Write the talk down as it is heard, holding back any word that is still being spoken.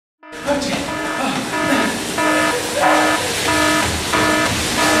I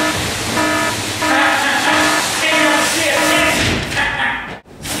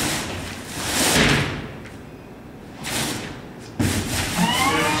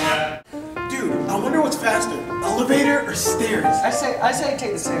wonder what's faster, elevator or stairs? I say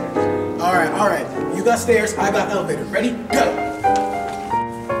take the stairs. All right. You got stairs, I got elevator. Ready? Go!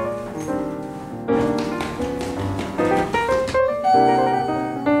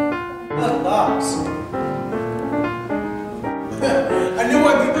 Look, box. I knew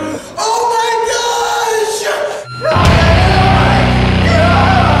I'd be... Oh my gosh!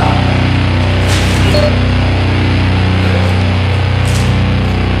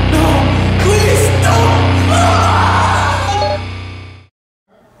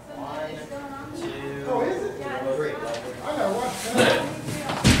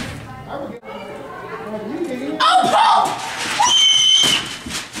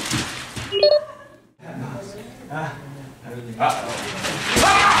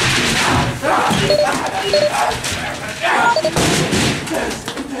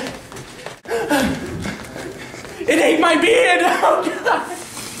 It ate my beard! Oh God!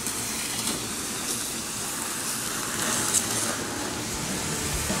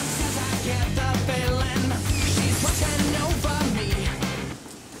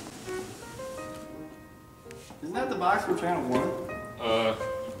 Isn't that the box from Channel 1?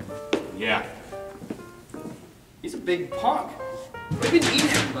 Yeah. He's a big punk. We've been eating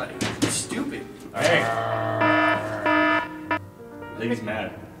everybody. He's stupid. Hey. I think he's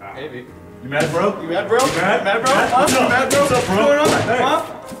mad. Maybe. You mad, bro? You mad, bro? You mad? Mad, bro? Mad? What's up? Mad, bro? What's up, bro? What's going on? Hey. Huh?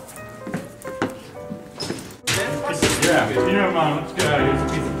 Yeah. You know, man, let's get out of here. It's a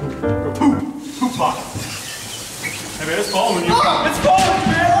piece of poop. Poop box. Hey, man, it's following you. Oh, it's falling,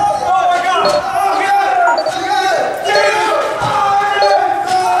 man! Oh my God! Oh God!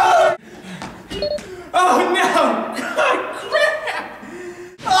 Oh no! God, crap!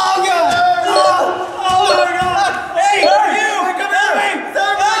 Oh God! Oh my God! Hey, you! Come at me!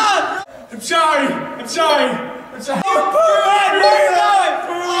 I'm sorry!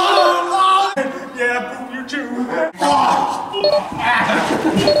 Yeah, poop you too.